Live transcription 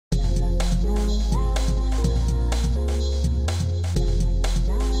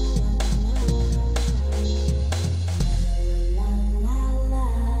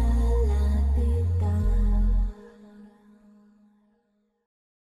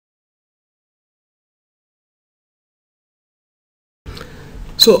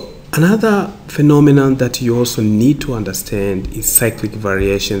So another phenomenon that you also need to understand is cyclic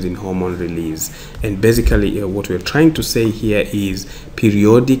variations in hormone release. And basically what we're trying to say here is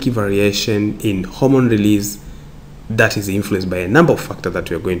periodic variation in hormone release that is influenced by a number of factors that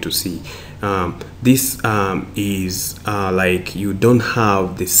we are going to see. This is like you don't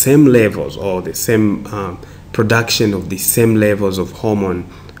have the same levels or the same production of the same levels of hormone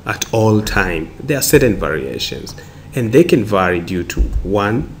at all time. There are certain variations, and they can vary due to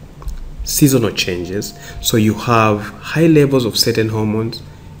one, seasonal changes. So you have high levels of certain hormones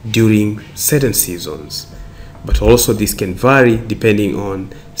during certain seasons, but also this can vary depending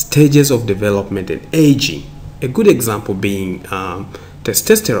on stages of development and aging. A good example being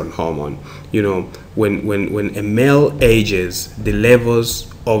testosterone hormone. You know, when a male ages, the levels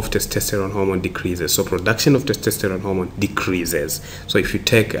of testosterone hormone decreases, so production of testosterone hormone decreases. So if you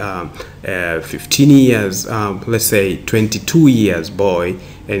take 15 years, let's say 22 years boy,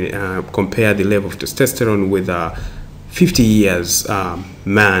 and compare the level of testosterone with a 50 years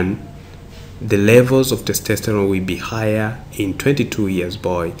man, the levels of testosterone will be higher in 22 years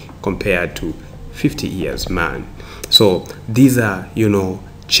boy compared to 50 years man. So these are, you know,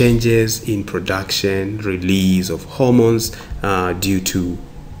 changes in production, release of hormones due to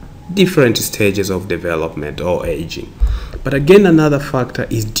different stages of development or aging. But again, another factor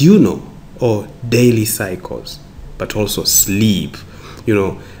is diurnal or daily cycles, but also sleep. You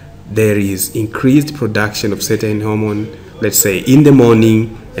know, there is increased production of certain hormone, let's say in the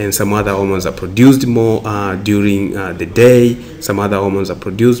morning, and some other hormones are produced more during the day. Some other hormones are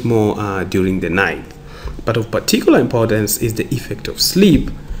produced more during the night. But of particular importance is the effect of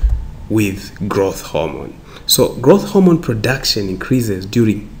sleep with growth hormone. So growth hormone production increases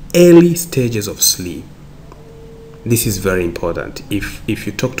during early stages of sleep. This is very important. If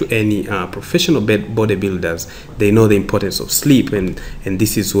you talk to any professional bodybuilders, they know the importance of sleep, and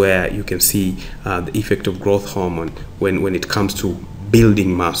this is where you can see the effect of growth hormone when it comes to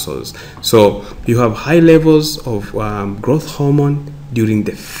building muscles. So you have high levels of growth hormone during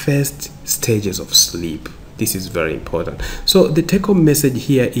the first stages of sleep. This is very important. So the take-home message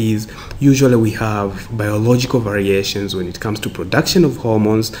here is usually we have biological variations when it comes to production of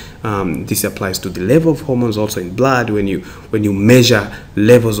hormones. This applies to the level of hormones also in blood. When you measure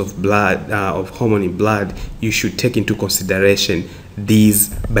levels of blood of hormone in blood, you should take into consideration these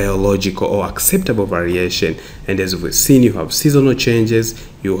biological or acceptable variation. And as we've seen, you have seasonal changes,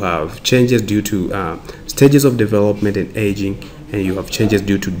 you have changes due to stages of development and aging, and you have changes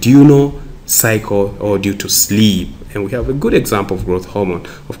due to diurnal cycle or due to sleep. And we have a good example of growth hormone.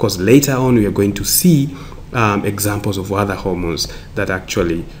 Of course, later on we are going to see examples of other hormones that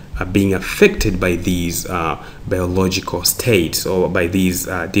actually are being affected by these biological states or by these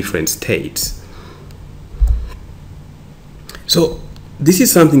different states. So this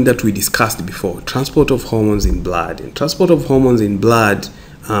is something that we discussed before, transport of hormones in blood. And transport of hormones in blood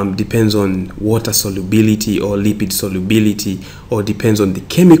depends on water solubility or lipid solubility, or depends on the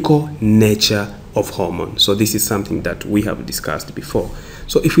chemical nature of hormone. So this is something that we have discussed before.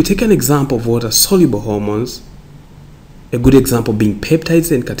 So if we take an example of water soluble hormones, a good example being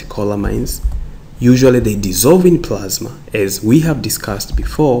peptides and catecholamines, usually they dissolve in plasma, as we have discussed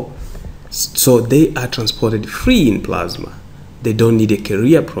before. So they are transported free in plasma. They don't need a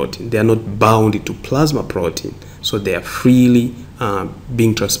carrier protein. They are not bound to plasma protein. So they are freely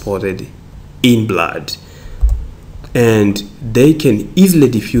being transported in blood. And they can easily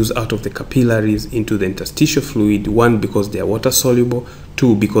diffuse out of the capillaries into the interstitial fluid. One, because they are water soluble.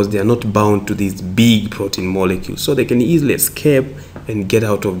 Two, because they are not bound to these big protein molecules. So they can easily escape and get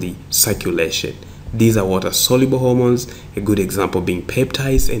out of the circulation. These are water soluble hormones, a good example being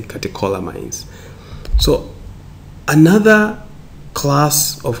peptides and catecholamines. So another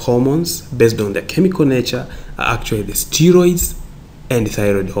class of hormones based on their chemical nature are actually the steroids and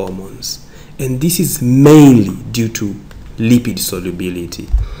thyroid hormones. And this is mainly due to lipid solubility.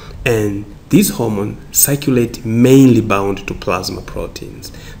 And these hormones circulate mainly bound to plasma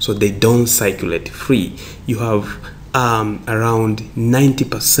proteins. So they don't circulate free. You have around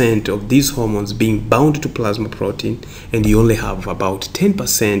 90% of these hormones being bound to plasma protein, and you only have about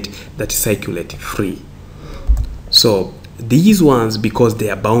 10% that circulate free. So these ones, because they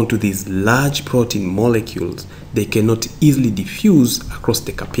are bound to these large protein molecules, they cannot easily diffuse across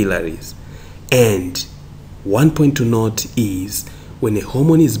the capillaries. And one point to note is when a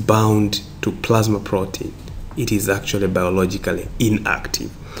hormone is bound to plasma protein, it is actually biologically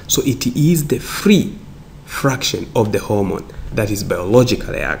inactive. So it is the free fraction of the hormone that is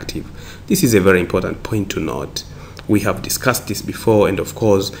biologically active. This is a very important point to note. We have discussed this before, and of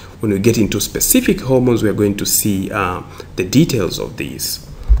course, when we get into specific hormones, we are going to see the details of these.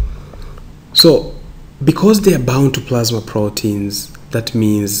 So because they are bound to plasma proteins, that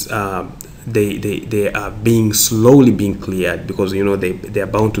means they are slowly being cleared, because they are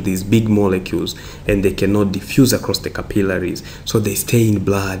bound to these big molecules and they cannot diffuse across the capillaries, so they stay in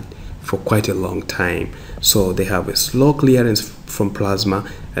blood for quite a long time. So they have a slow clearance from plasma.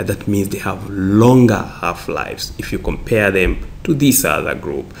 That means they have longer half-lives if you compare them to this other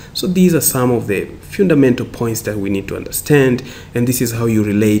group. So these are some of the fundamental points that we need to understand, and this is how you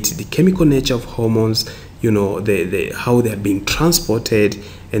relate the chemical nature of hormones, how they are being transported,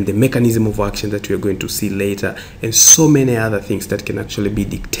 and the mechanism of action that we are going to see later, and so many other things that can actually be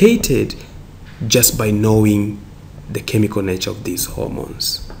dictated just by knowing the chemical nature of these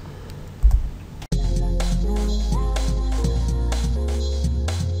hormones.